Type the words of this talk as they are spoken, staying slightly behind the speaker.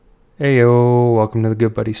Heyo, welcome to the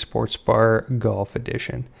Good Buddy Sports Bar Golf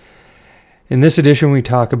Edition. In this edition, we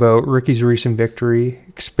talk about Rickie's recent victory,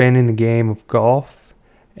 expanding the game of golf,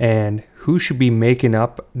 and who should be making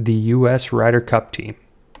up the U.S. Ryder Cup team.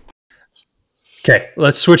 Okay,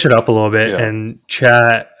 let's switch it up a little bit and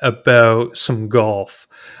chat about some golf.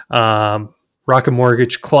 Rocket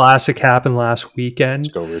Mortgage Classic happened last weekend.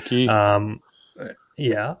 Let's go, Rickie.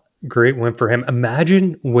 Yeah, great win for him.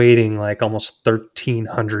 Imagine waiting like almost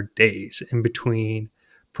 1,300 days in between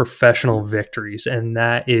professional victories, and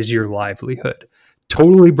that is your livelihood.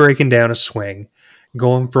 Totally breaking down a swing,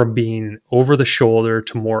 going from being over the shoulder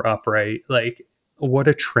to more upright. Like, what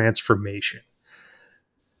a transformation.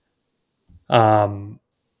 And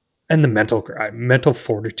the mental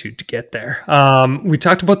fortitude to get there. We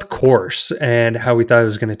talked about the course and how we thought it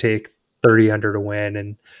was going to take 30 under to win,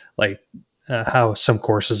 and like how some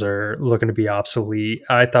courses are looking to be obsolete.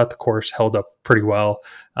 I thought the course held up pretty well.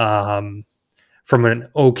 From an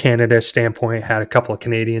O Canada standpoint, had a couple of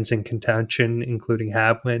Canadians in contention, including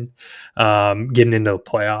Hadwin, getting into the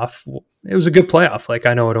playoff. It was a good playoff. Like,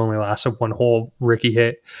 I know it only lasted one hole. Rickie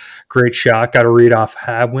hit great shot, got a read off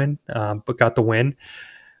Hadwin, but got the win.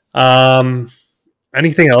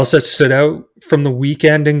 Anything else that stood out from the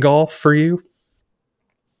weekend in golf for you?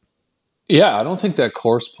 Yeah, I don't think that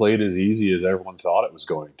course played as easy as everyone thought it was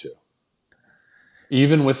going to.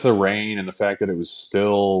 Even with the rain and the fact that it was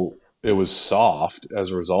soft as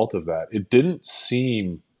a result of that, it didn't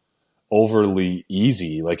seem overly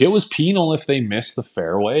easy. Like, it was penal if they missed the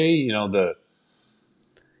fairway. You know, that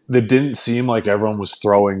didn't seem like everyone was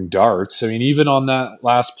throwing darts. I mean, even on that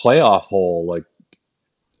last playoff hole, like,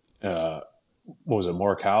 what was it,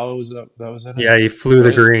 Morikawa? That was it? Yeah, he flew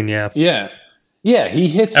the green. Yeah, he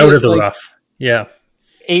hits out it of the like rough. Yeah,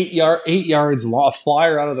 8 yards, a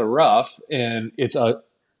flyer out of the rough, and it's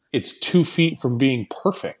 2 feet from being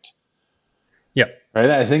perfect. Yeah, right.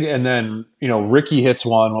 I think, and then Rickie hits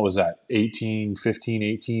one. What was that? 18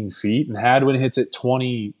 feet, and Hadwin hits it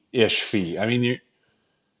 20-ish feet. I mean,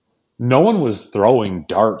 no one was throwing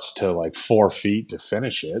darts to like 4 feet to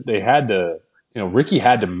finish it. They had to. Rickie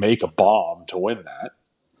had to make a bomb to win that.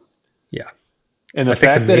 Yeah. And the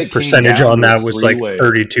fact that it percentage came down on that was like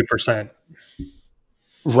 32%.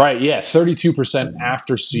 Right, yeah, 32%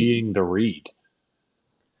 after seeing the read.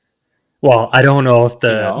 Well, I don't know if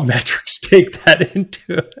the metrics take that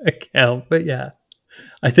into account, but yeah.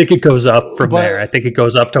 I think it goes up from there. I think it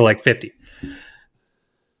goes up to like 50.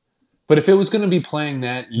 But if it was going to be playing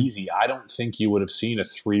that easy, I don't think you would have seen a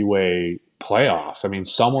three-way playoff. I mean,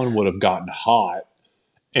 someone would have gotten hot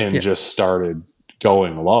and just started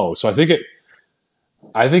going low. So I think it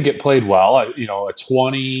played well. A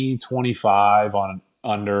 20-25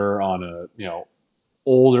 on a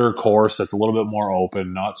older course that's a little bit more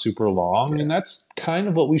open, not super long. I mean, that's kind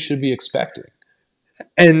of what we should be expecting.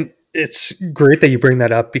 And it's great that you bring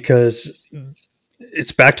that up, because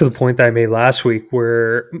it's back to the point that I made last week,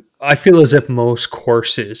 where I feel as if most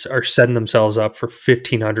courses are setting themselves up for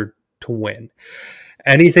 1,500 to win.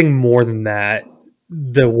 Anything more than that,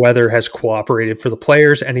 the weather has cooperated for the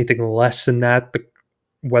players. Anything less than that, the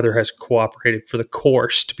weather has cooperated for the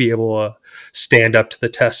course to be able to stand up to the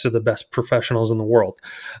test of the best professionals in the world.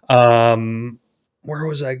 Where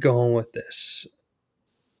was I going with this?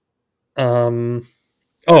 Part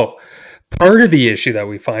of the issue that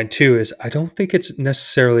we find too is I don't think it's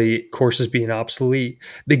necessarily courses being obsolete.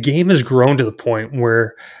 The game has grown to the point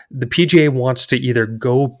where the PGA wants to either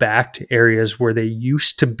go back to areas where they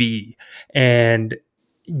used to be and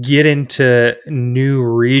get into new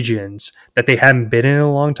regions that they haven't been in a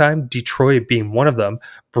long time, Detroit being one of them,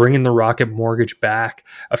 bringing the Rocket Mortgage back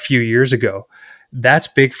a few years ago. That's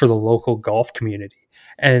big for the local golf community.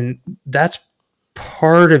 And that's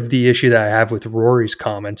part of the issue that I have with Rory's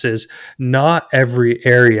comments is not every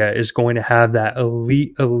area is going to have that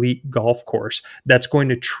elite golf course that's going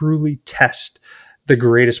to truly test the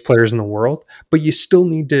greatest players in the world, but you still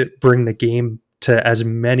need to bring the game to as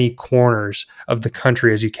many corners of the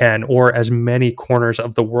country as you can, or as many corners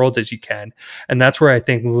of the world as you can. And that's where I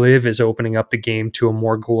think LIV is opening up the game to a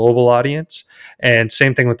more global audience. And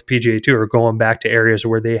same thing with the PGA Tour, going back to areas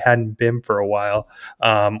where they hadn't been for a while,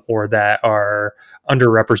 or that are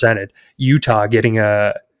underrepresented. Utah getting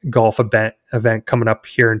a golf event coming up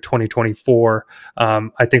here in 2024,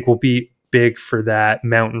 I think will be big for that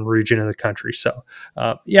mountain region of the country. So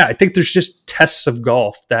I think there's just tests of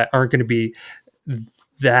golf that aren't going to be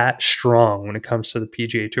that strong when it comes to the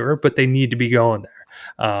PGA Tour, but they need to be going there.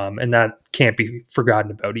 And that can't be forgotten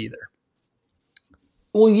about either.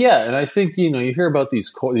 Well, yeah, and I think, you hear about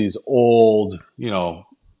these old,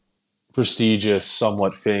 prestigious,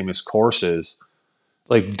 somewhat famous courses,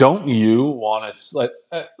 Like, don't you want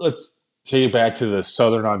to let's take it back to the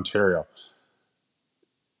Southern Ontario.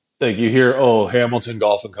 Like you hear, oh, Hamilton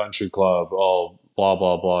Golf and Country Club, oh, blah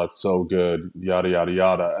blah blah, it's so good, yada yada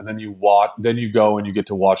yada, and then you go and you get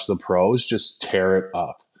to watch the pros just tear it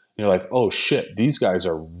up. You're like, oh shit, these guys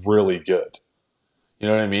are really good. You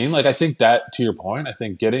know what I mean? Like, I think that, to your point, I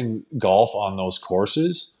think getting golf on those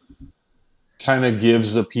courses kind of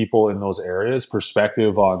gives the people in those areas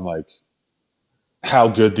perspective on like how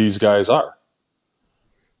good these guys are.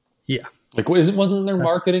 Yeah. Like, wasn't their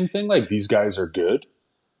marketing thing like these guys are good?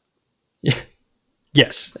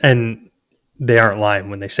 Yes, and they aren't lying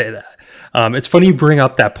when they say that. It's funny you bring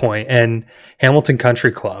up that point, and Hamilton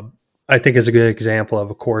Country Club, I think, is a good example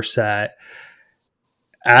of a course that,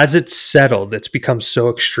 as it's settled, it's become so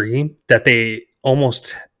extreme that the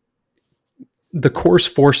course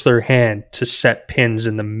forced their hand to set pins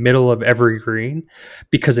in the middle of every green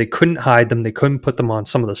because they couldn't hide them. They couldn't put them on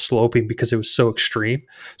some of the sloping because it was so extreme.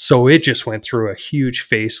 So it just went through a huge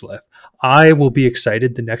facelift. I will be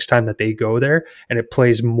excited the next time that they go there and it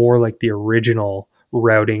plays more like the original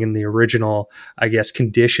routing and the original, I guess,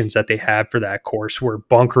 conditions that they had for that course, where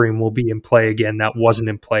bunkering will be in play again. That wasn't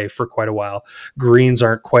in play for quite a while. Greens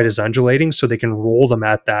aren't quite as undulating, so they can roll them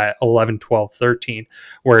at that 11, 12, 13.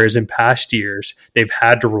 Whereas in past years, they've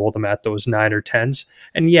had to roll them at those 9 or 10s.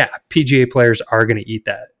 And yeah, PGA players are going to eat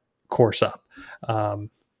that course up.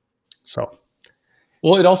 So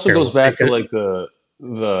Well, it also here, goes we'll back take to it. like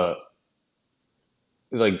the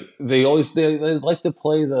like they like to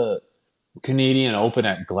play the Canadian Open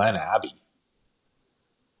at Glen Abbey.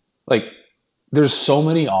 Like, there's so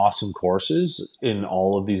many awesome courses in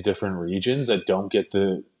all of these different regions that don't get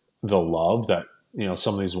the love that, you know,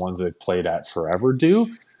 some of these ones they've played at forever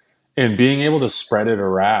do. And being able to spread it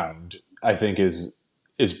around, I think, is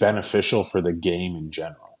beneficial for the game in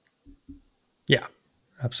general. Yeah,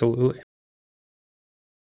 absolutely.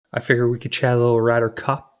 I figure we could chat a little Ryder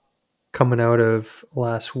Cup coming out of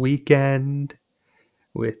last weekend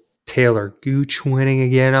with Taylor Gooch winning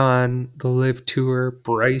again on the Live Tour,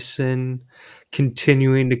 Bryson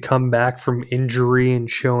continuing to come back from injury and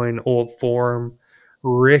showing old form,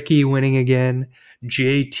 Rickie winning again,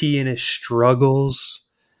 JT and his struggles,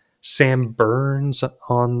 Sam Burns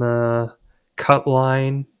on the cut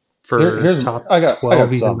line for Here's top I got 12, even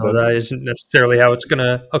though something. that isn't necessarily how it's going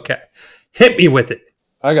to. Okay. Hit me with it.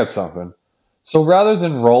 I got something. So rather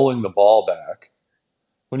than rolling the ball back,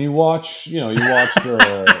 when you watch, you watch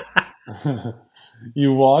the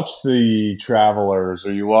you watch the Travelers,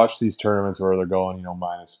 or you watch these tournaments where they're going,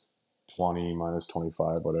 minus 20, minus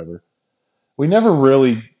 25, whatever. We never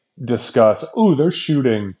really discuss, ooh, they're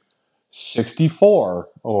shooting 64,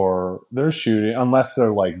 or they're shooting, unless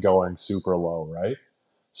they're like going super low, right?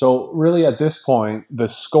 So really at this point, the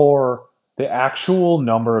score, the actual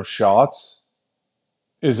number of shots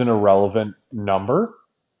is an irrelevant number.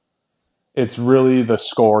 It's really the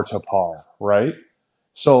score to par, right?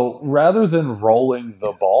 So rather than rolling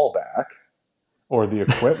the ball back or the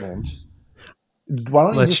equipment, why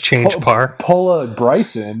don't you Let's just change par. pull a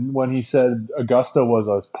Bryson when he said Augusta was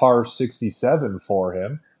a par 67 for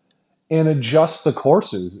him, and adjust the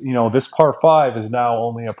courses? This par 5 is now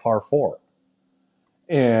only a par 4.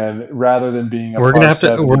 And rather than being a par We're gonna have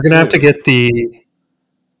to 72, get the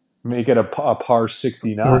make it a par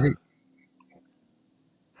 69. we're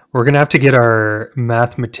we're gonna have to get our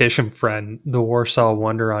mathematician friend, the Warsaw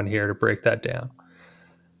Wonder, on here to break that down,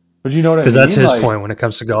 But you know what I because that's mean? his Like, point when it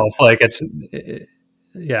comes to golf. Like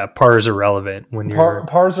yeah, par is irrelevant when you're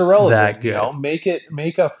par's that irrelevant. good.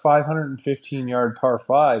 Make a 515-yard par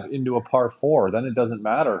 5 into a par 4. Then it doesn't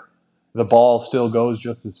matter. The ball still goes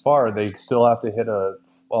just as far. They still have to hit a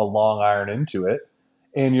long iron into it,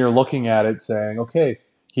 and you're looking at it saying, okay,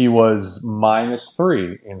 he was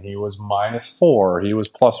 -3 and he was -4. He was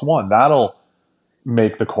 +1. That'll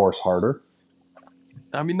make the course harder.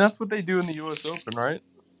 I mean, that's what they do in the U.S. Open, right?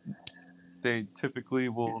 They typically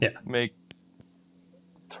will Yeah,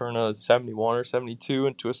 turn a 71 or 72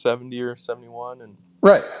 into a 70 or 71, and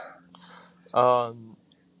Right.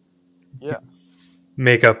 yeah,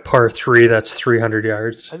 make a par 3 that's 300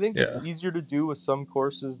 yards. I think it's Yeah, easier to do with some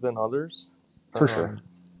courses than others. For sure.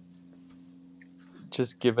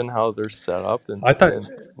 Just given how they're set up and I thought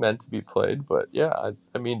meant to be played. But yeah,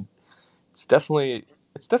 I mean, it's definitely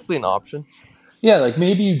an option. Yeah, like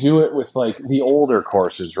maybe you do it with like the older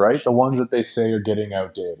courses, right? The ones that they say are getting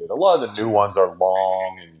outdated. A lot of the new ones are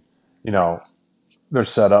long and, you know, they're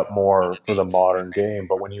set up more for the modern game.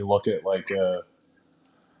 But when you look at like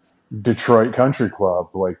Detroit Country Club,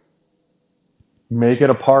 like make it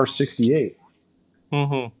a par 68.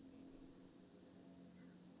 Mm-hmm.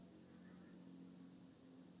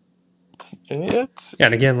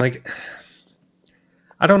 And again, like,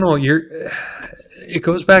 I don't know, it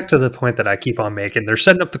goes back to the point that I keep on making. They're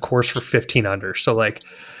setting up the course for 15 under. So, like,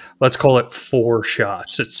 let's call it 4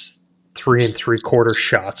 shots. It's 3 3/4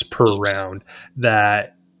 shots per round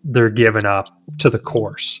that they're giving up to the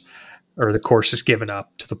course, or the course is given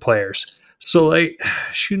up to the players. So, like,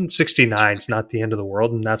 shooting 69 is not the end of the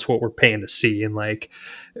world, and that's what we're paying to see. And, like,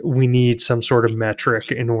 we need some sort of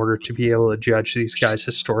metric in order to be able to judge these guys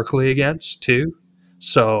historically against, too.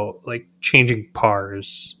 So, like, changing par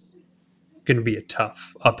is going to be a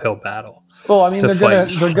tough uphill battle Well, I mean, to they're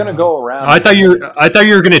fight. gonna go around. I thought you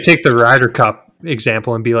were going to take the Ryder Cup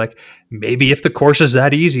example and be like, maybe if the course is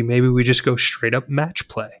that easy, maybe we just go straight up match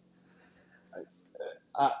play,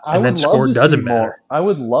 I and would then love score to see doesn't more. matter. I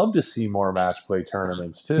would love to see more match play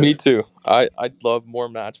tournaments too. Me too. I'd love more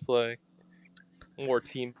match play, more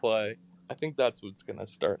team play. I think that's what's gonna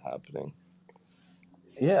start happening.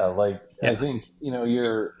 Yeah, like I Yeah. think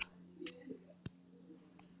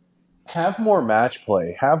have more match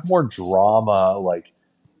play, have more drama, like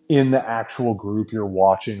in the actual group you're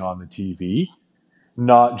watching on the TV,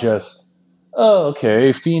 not just okay,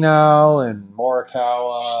 Finau and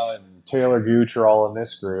Morikawa and Taylor Gooch are all in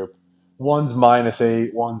this group. One's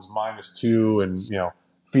 -8, one's -2, and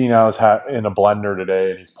Finau's in a blender today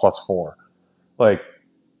and he's +4. Like,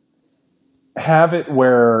 have it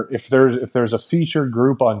where if there's a featured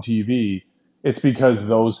group on TV, it's because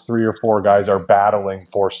those 3 or 4 guys are battling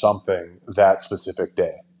for something that specific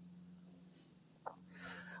day.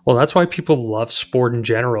 Well, that's why people love sport in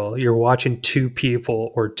general. You're watching 2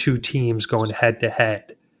 people or 2 teams going head to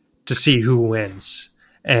head to see who wins.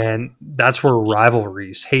 And that's where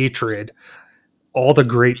rivalries, hatred, all the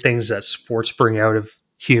great things that sports bring out of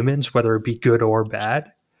humans, whether it be good or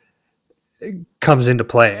bad, comes into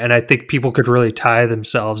play. And I think people could really tie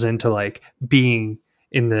themselves into like being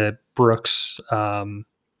in the Brooks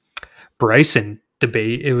Bryson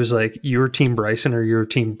debate. It was like, you were team Bryson or you were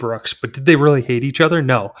team Brooks, but did they really hate each other?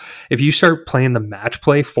 No. If you start playing the match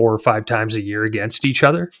play 4 or 5 times a year against each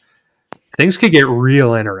other, things could get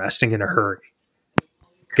real interesting in a hurry.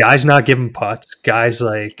 Guys not giving putts, guys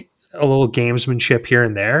like a little gamesmanship here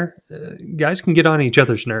and there, guys can get on each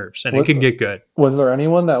other's nerves, and it can get good. Was there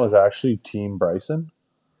anyone that was actually team Bryson?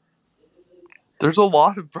 There's a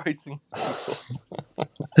lot of Bryson people.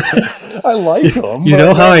 I like him. You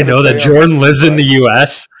know how I know that Jordan lives in the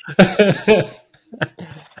U.S.?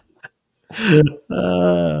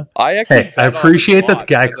 I appreciate that the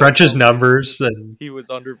guy crunches numbers, and he was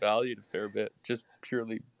undervalued a fair bit just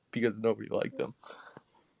purely because nobody liked him.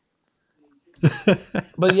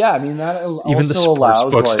 But yeah, I mean, that even the sports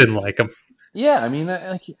books didn't like him. Yeah, I mean,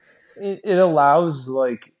 like it allows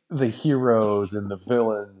like the heroes and the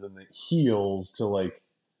villains and the heels to like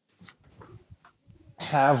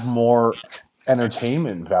have more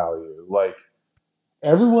entertainment value. Like,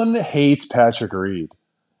 everyone hates Patrick Reed.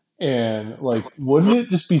 And like, wouldn't it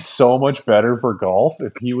just be so much better for golf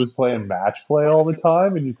if he was playing match play all the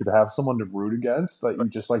time and you could have someone to root against that you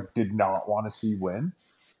just like did not want to see win?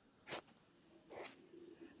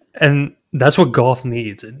 And that's what golf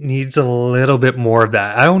needs. It needs a little bit more of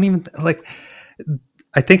that. I don't even like.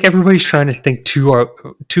 I think everybody's trying to think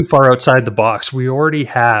too far outside the box. We already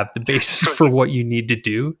have the basis for what you need to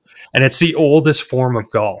do, and it's the oldest form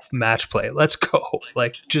of golf, match play. Let's go.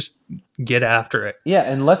 Like, just get after it. Yeah,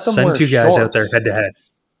 and let them send wear 2 guys shorts. out there head to head,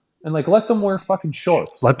 and like let them wear fucking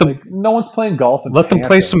shorts. Let them. Like, no one's playing golf. Let them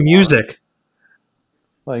play some music.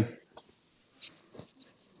 Like,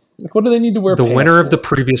 what do they need to wear? The pants winner for? of the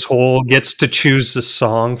previous hole gets to choose the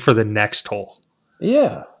song for the next hole.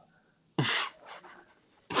 Yeah.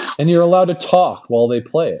 And you're allowed to talk while they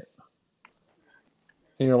play it.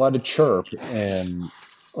 And you're allowed to chirp and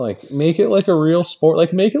like make it like a real sport.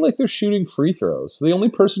 Like, make it like they're shooting free throws. The only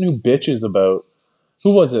person who bitches about,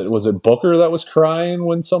 who was it? Was it Booker that was crying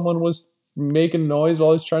when someone was making noise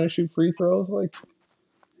while he's trying to shoot free throws? Like,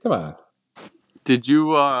 come on. Did you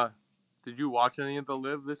watch any of the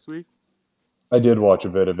Live this week? I did watch a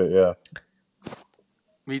bit of it, yeah.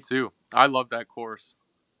 Me too. I love that course.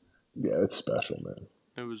 Yeah, it's special, man.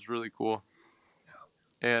 It was really cool.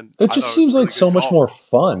 And it just seems like so much more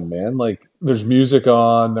fun, man. Like, there's music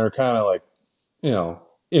on, they're kind of like,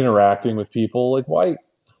 interacting with people. Like, why?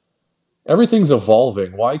 Everything's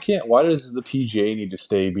evolving. Why does the PGA need to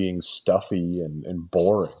stay being stuffy and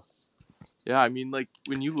boring? Yeah, I mean, like,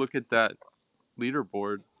 when you look at that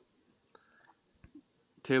leaderboard,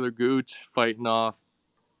 Taylor Gooch fighting off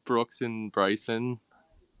Brooks and Bryson,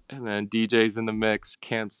 and then DJ's in the mix,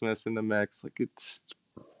 Cam Smith's in the mix. Like, it's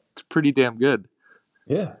pretty damn good.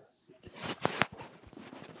 Yeah.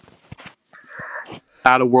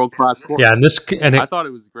 at a world-class course. Yeah, I thought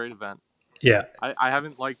it was a great event. yeah, I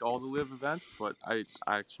haven't liked all the live events, but I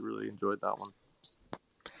actually really enjoyed that one.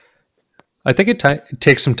 I think it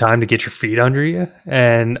takes some time to get your feet under you,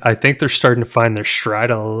 and I think they're starting to find their stride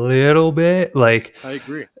a little bit. Like I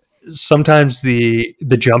agree. sometimes the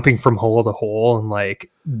jumping from hole to hole and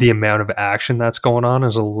like the amount of action that's going on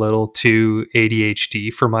is a little too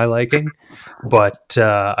ADHD for my liking, but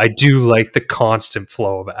I do like the constant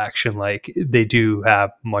flow of action. Like they do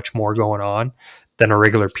have much more going on than a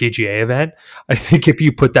regular PGA event. I think if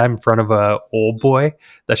you put that in front of a old boy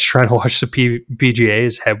that's trying to watch the PGA,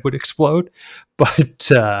 his head would explode.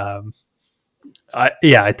 But I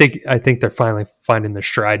think they're finally finding their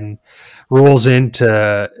stride and rolls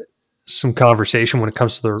into some conversation when it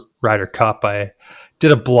comes to the Ryder Cup. I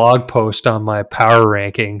did a blog post on my power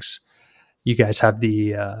rankings. You guys have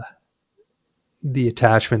the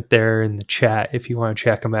attachment there in the chat if you want to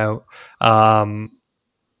check them out.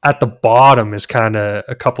 At the bottom is kind of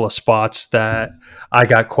a couple of spots that I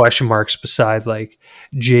got question marks beside, like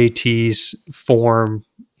JT's form.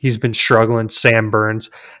 He's been struggling. Sam Burns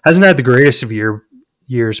hasn't had the greatest of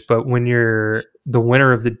years, but when you're the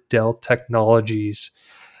winner of the Dell Technologies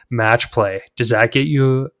match play, does that get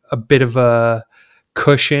you a bit of a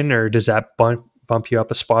cushion, or does that bump you up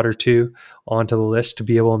a spot or two onto the list to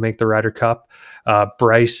be able to make the Ryder Cup?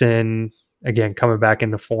 Bryson, again, coming back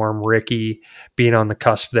into form, Rickie being on the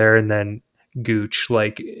cusp there, and then Gooch.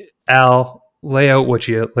 Like, Al, lay out what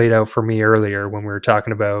you laid out for me earlier when we were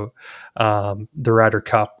talking about the Ryder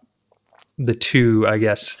Cup, the two, I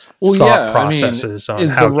guess, Well, thought yeah. I mean, processes on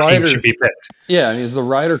is the how teams should Ryder? be picked. Yeah, I mean, is the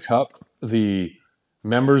Ryder Cup the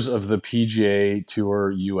members of the PGA Tour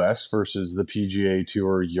US versus the PGA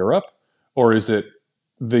Tour Europe, or is it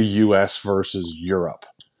the US versus Europe?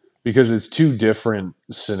 Because it's two different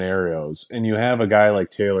scenarios, and you have a guy like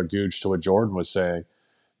Taylor Gooch, to what Jordan was saying,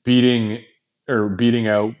 beating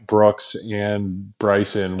out Brooks and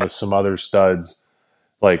Bryson with some other studs,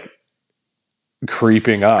 like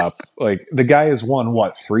creeping up. Like the guy has won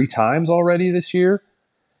what 3 times already this year,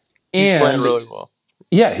 He's playing and really well.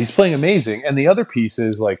 yeah, he's playing amazing. And the other piece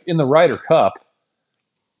is like in the Ryder Cup,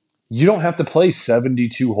 you don't have to play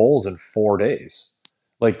 72 holes in 4 days.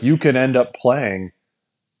 Like you can end up playing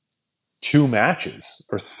 2 matches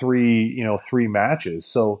or three matches.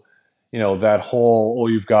 So, that whole,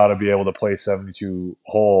 you've got to be able to play 72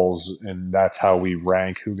 holes and that's how we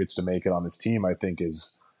rank who gets to make it on this team, I think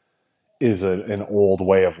is an old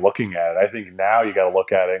way of looking at it. I think now you got to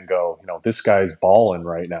look at it and go, this guy's balling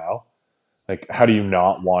right now. Like, how do you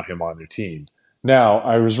not want him on your team? Now,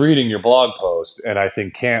 I was reading your blog post, and I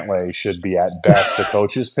think Cantlay should be at best a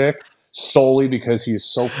coach's pick solely because he is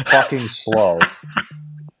so fucking slow.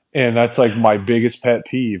 And that's like my biggest pet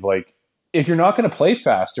peeve. Like, if you're not going to play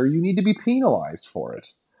faster, you need to be penalized for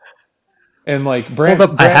it. And like Brant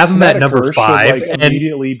I have him at number Snedeker should 5, like and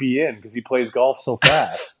immediately be in because he plays golf so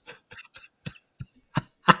fast.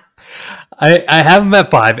 I have him at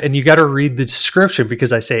 5, and you got to read the description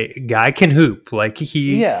because I say guy can hoop. Like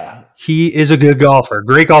he is a good golfer,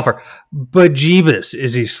 great golfer, but Jeebus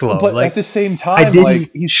is he slow? But like at the same I time, didn't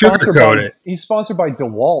like he's sugarcoat it. sponsored by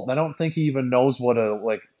DeWalt, and I don't think he even knows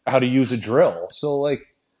how to use a drill. So like,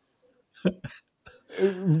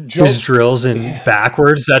 His drills in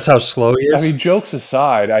backwards. That's how slow he is. I mean, jokes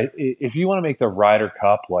aside, if you want to make the Ryder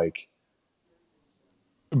Cup like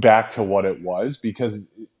back to what it was, because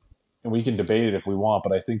and we can debate it if we want,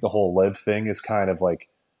 but I think the whole live thing is kind of like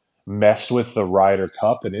messed with the Ryder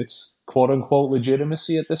Cup and its quote unquote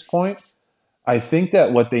legitimacy at this point. I think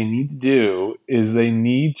that what they need to do is they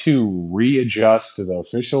need to readjust to the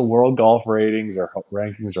official world golf ratings or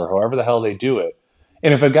rankings or however the hell they do it.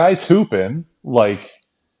 And if a guy's hooping like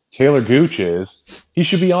Taylor Gooch is, he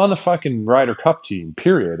should be on the fucking Ryder Cup team,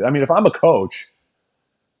 period. I mean, if I'm a coach,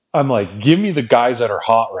 I'm like, give me the guys that are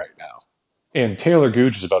hot right now. And Taylor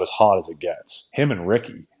Gooch is about as hot as it gets. Him and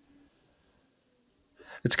Rickie.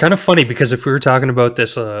 It's kind of funny because if we were talking about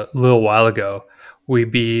this a little while ago,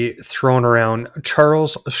 we'd be throwing around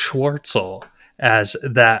Charles Schwartzel as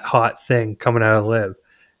that hot thing coming out of live,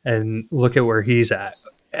 and look at where he's at.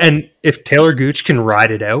 And if Taylor Gooch can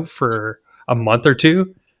ride it out for a month or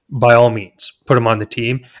two, by all means, put him on the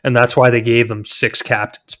team. And that's why they gave him 6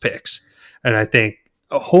 captains picks. And I think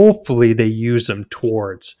hopefully they use them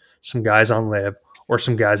towards some guys on live or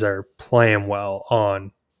some guys that are playing well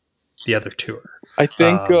on the other tour. I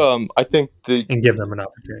think and give them an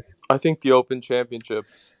opportunity. I think the Open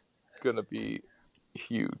Championship's gonna be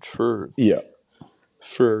huge for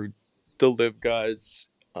the live guys.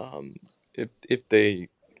 If they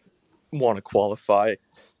want to qualify,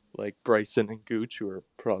 like Bryson and Gooch, who are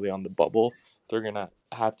probably on the bubble, they're gonna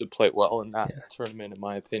have to play well in that Yeah. tournament, in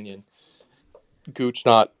my opinion. Gooch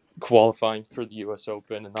not qualifying for the U.S.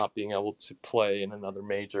 Open and not being able to play in another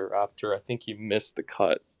major after I think he missed the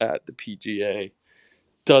cut at the PGA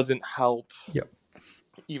doesn't help. Yep.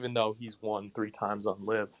 Even though he's won 3 times on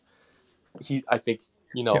Live, I think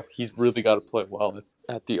Yep. he's really got to play well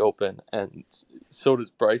at the Open, and so does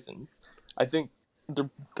Bryson. I think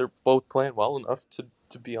they're both playing well enough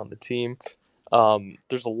to be on the team.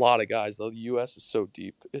 There's a lot of guys though. The U.S. is so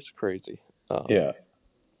deep, it's crazy. Yeah.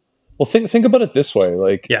 Well, think about it this way.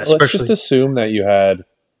 Like, Yeah. let's just Especially. assume that you had,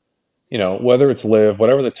 whether it's Live,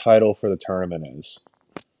 whatever the title for the tournament is,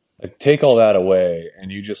 like, take all that away,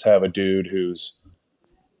 and you just have a dude who's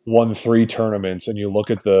won 3 tournaments, and you look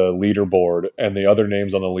at the leaderboard, and the other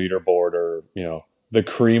names on the leaderboard are, the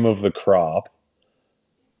cream of the crop.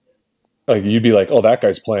 Like, you'd be like, oh, that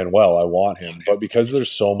guy's playing well. I want him. But because there's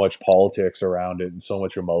so much politics around it and so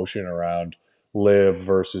much emotion around Live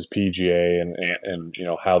versus PGA and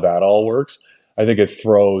how that all works, I think it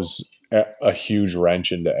throws a huge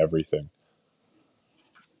wrench into everything.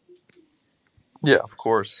 Yeah, of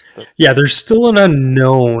course. Yeah, there's still an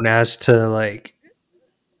unknown as to like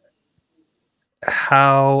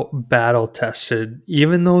how battle tested,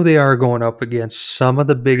 even though they are going up against some of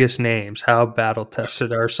the biggest names, how battle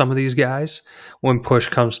tested are some of these guys when push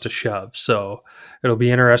comes to shove. So it'll be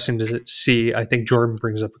interesting to see. I think Jordan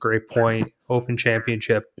brings up a great point. Open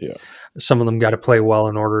Championship, Yeah. some of them got to play well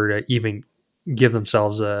in order to even give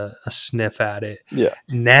themselves a sniff at it. Yeah.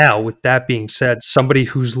 Now, with that being said, somebody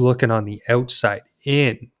who's looking on the outside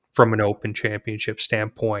in from an Open Championship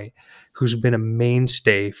standpoint, who's been a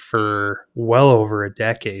mainstay for well over a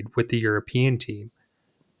decade with the European team,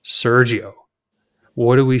 Sergio.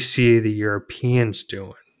 What do we see the Europeans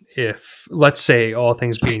doing? If, let's say, all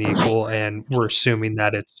things being equal, and we're assuming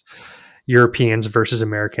that it's Europeans versus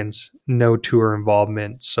Americans, no tour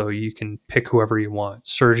involvement, so you can pick whoever you want.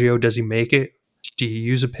 Sergio, does he make it? Do you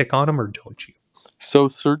use a pick on him or don't you? So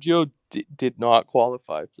Sergio did not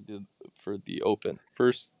qualify for the Open.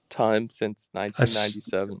 First time since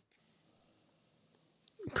 1997.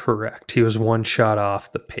 Correct. He was one shot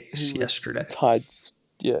off the He pace was yesterday. tied,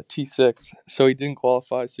 T6. So he didn't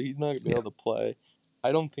qualify, so he's not going to be Yeah. able to play.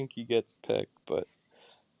 I don't think he gets picked, but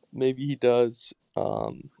maybe he does.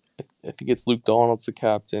 I think it's Luke Donald's the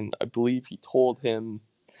captain. I believe he told him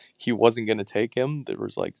he wasn't going to take him. There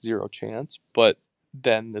was like 0 chance. But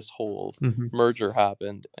then this whole Mm-hmm. merger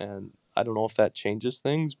happened, and I don't know if that changes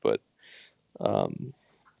things, but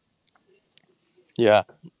yeah,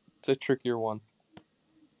 it's a trickier one.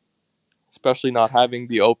 Especially not having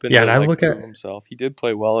the Open Yeah, to and I like look at prove himself. He did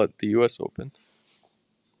play well at the U.S. Open.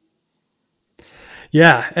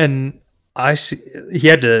 yeah, and I see he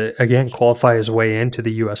had to again qualify his way into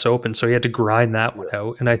the U.S. Open, so he had to grind that one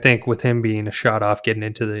out. And I think with him being a shot off getting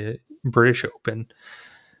into the British Open,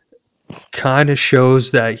 kind of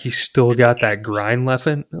shows that he's still got that grind left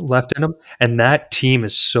in him. And that team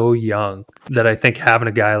is so young that I think having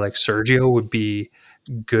a guy like Sergio would be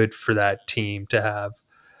good for that team to have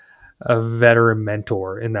a veteran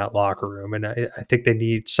mentor in that locker room. And I think they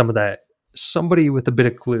need some of that, somebody with a bit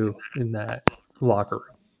of clue in that locker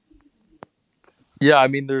room. Yeah, I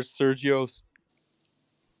mean, there's Sergio,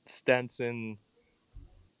 Stenson,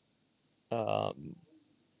 the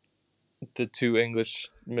 2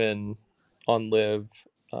 Englishmen on Live,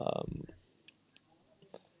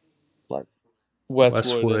 like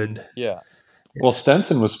Westwood, and Westwood. yeah. Well,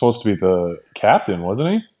 Stenson was supposed to be the captain,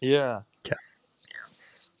 wasn't he? Yeah.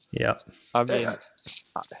 Yeah. I mean,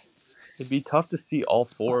 it'd be tough to see all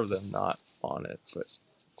 4 of them not on it, but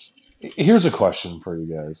Here's a question for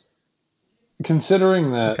you guys.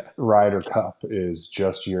 Considering that Okay. Ryder Cup is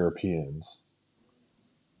just Europeans,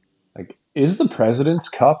 like, is the President's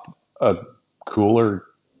Cup a cooler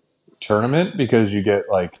tournament because you get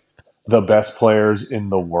like the best players in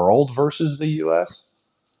the world versus the U.S.?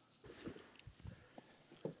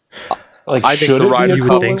 Like, I think should the it be Ryder a You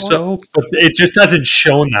Cup. would cooler think one? so, but it just hasn't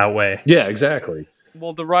shown that way. Yeah, exactly.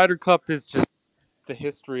 Well, the Ryder Cup is just the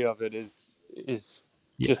history of it is just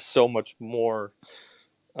Yes. so much more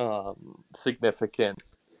significant,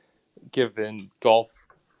 given golf,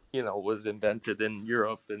 was invented in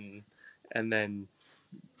Europe and then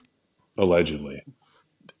Allegedly.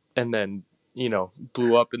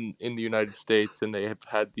 blew up in the United States, and they have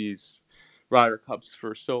had these Ryder Cups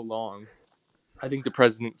for so long. I think the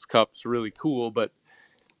President's Cup's really cool, but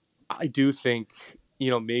I do think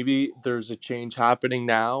maybe there's a change happening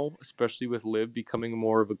now, especially with Live becoming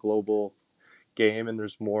more of a global game, and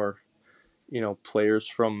there's more players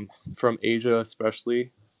from Asia,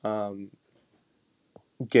 especially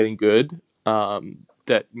getting good.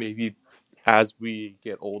 That maybe as we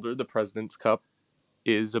get older, the President's Cup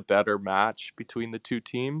is a better match between the two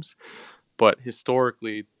teams. But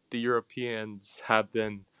historically, the Europeans have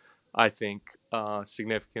been, I think,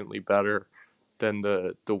 significantly better than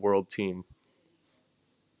the world team.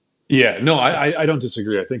 Yeah, no, I don't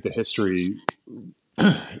disagree. I think the history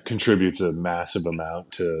contributes a massive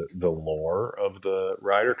amount to the lore of the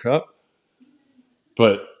Ryder Cup.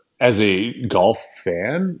 But as a golf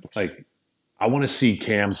fan, like I want to see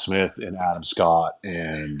Cam Smith and Adam Scott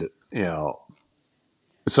and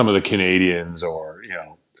some of the Canadians or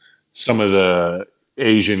some of the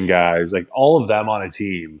Asian guys, like all of them on a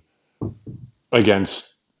team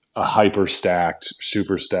against a hyper stacked,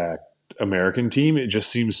 super stacked American team. It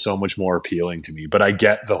just seems so much more appealing to me. But I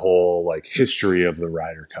get the whole like history of the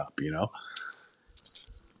Ryder Cup,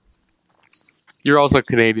 You're also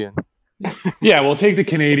Canadian. Yeah, we'll take the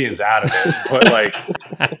Canadians out of it,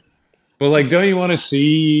 but don't you want to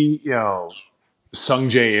see Sung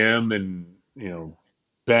J M and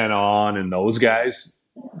Ben On and those guys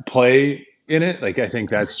play in it? Like I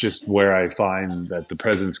think that's just where I find that the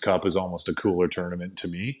President's Cup is almost a cooler tournament to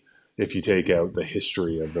me. If you take out the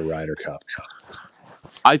history of the Ryder Cup,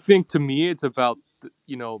 I think to me it's about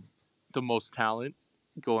the most talent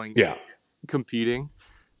going competing,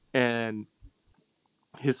 and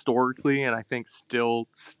historically, and I think still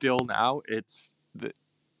now, it's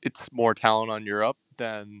more talent on Europe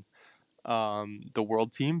than the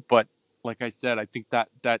world team. But like I said, I think that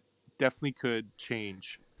definitely could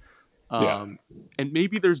change. And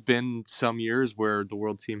maybe there's been some years where the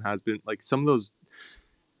world team has been like some of those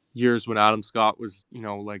years when Adam Scott was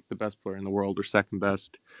like the best player in the world or second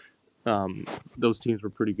best. Those teams were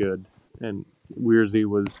pretty good, and Weirzy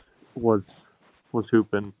was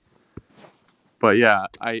hooping. But yeah,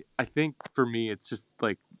 I think for me it's just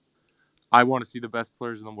like I want to see the best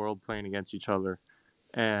players in the world playing against each other,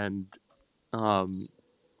 and for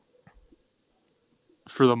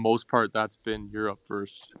the most part that's been Europe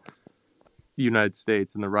versus the United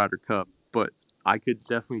States in the Ryder Cup. But I could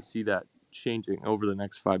definitely see that changing over the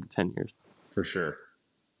next 5 to 10 years. for sure.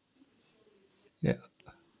 Yeah.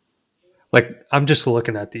 Like I'm just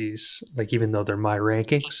looking at these, like even though they're my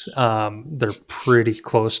rankings, they're pretty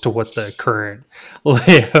close to what the current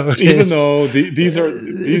layout is. Even though these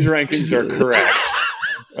rankings are correct,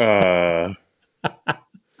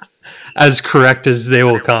 as correct as they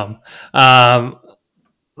will come.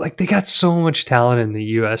 Like they got so much talent in the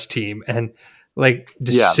U.S. team, and like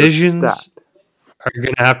decisions are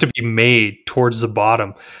going to have to be made towards the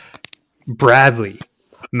bottom. Bradley,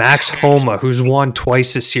 Max Homa, who's won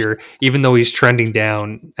twice this year, even though he's trending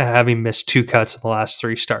down, having missed 2 cuts in the last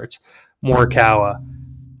 3 starts. Morikawa,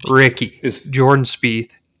 Rickie, Jordan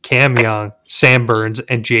Spieth, Cam Young, Sam Burns,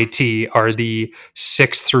 and JT are the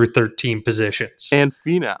 6th through 13 positions. And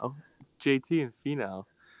Finau, JT and Finau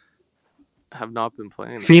have not been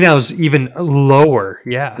playing. Finau's even lower.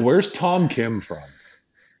 Yeah. Where's Tom Kim from?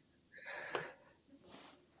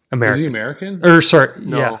 American. Is he American? Or sorry,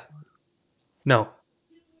 No. yeah.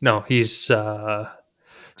 No, he's South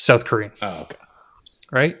Korean. Oh, okay.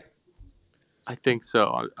 Right? I think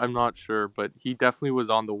so. I'm not sure, but he definitely was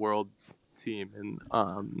on the world team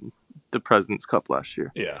in the President's Cup last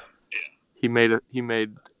year. Yeah. He was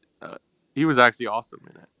actually awesome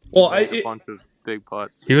in it. Well, a bunch of big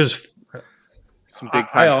putts. He was some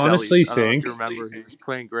big time. I honestly think I don't know if you remember he was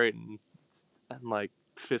playing great and like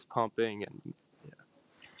fist pumping and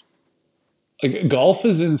like golf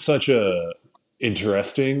is in such a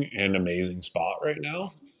interesting and amazing spot right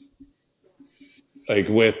now. Like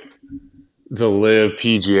with the Live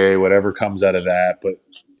PGA, whatever comes out of that, but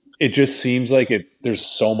it just seems like there's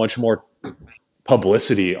so much more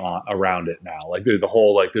publicity around it now. Like the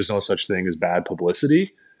whole like there's no such thing as bad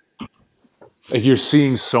publicity. Like you're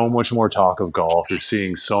seeing so much more talk of golf. You're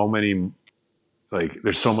seeing so many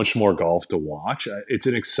there's so much more golf to watch. It's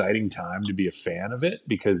an exciting time to be a fan of it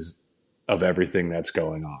because of everything that's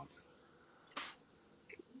going on.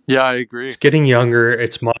 Yeah, I agree. It's getting younger.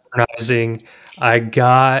 It's modernizing. I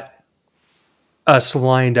got us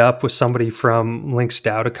lined up with somebody from Links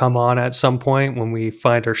Dow to come on at some point when we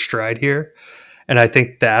find our stride here. And I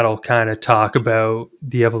think that'll kind of talk about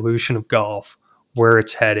the evolution of golf, where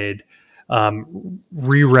it's headed,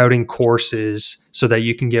 rerouting courses so that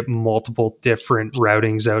you can get multiple different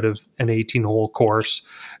routings out of an 18-hole course,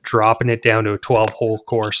 dropping it down to a 12-hole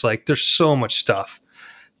course. Like there's so much stuff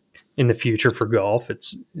in the future for golf.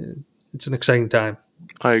 It's an exciting time.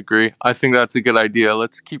 I agree. I think that's a good idea.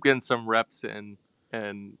 Let's keep getting some reps in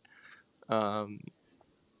and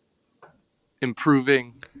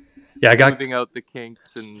improving Yeah, smoothing out the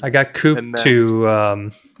kinks, and I got Coop and then to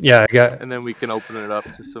I got and then we can open it up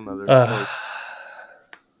to some other uh,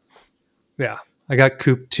 I got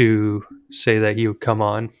Coop to say that he would come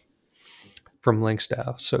on from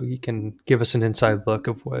Linkstaff so he can give us an inside look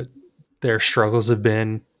of what their struggles have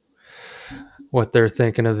been, what they're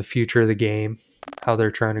thinking of the future of the game, how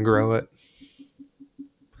they're trying to grow it.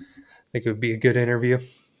 I think it would be a good interview.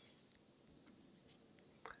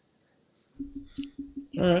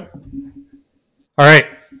 All right.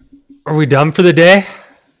 Are we done for the day?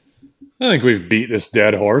 I think we've beat this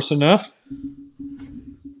dead horse enough.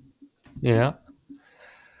 Yeah.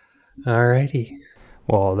 Alrighty.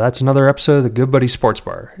 Well, that's another episode of the Good Buddy Sports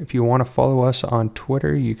Bar. If you want to follow us on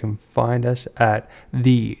Twitter, you can find us at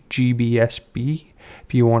the GBSB.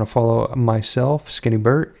 If you want to follow myself, Skinny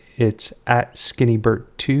Bert, it's at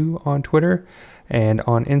SkinnyBert2 on Twitter. And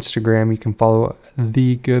on Instagram, you can follow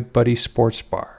the Good Buddy Sports Bar.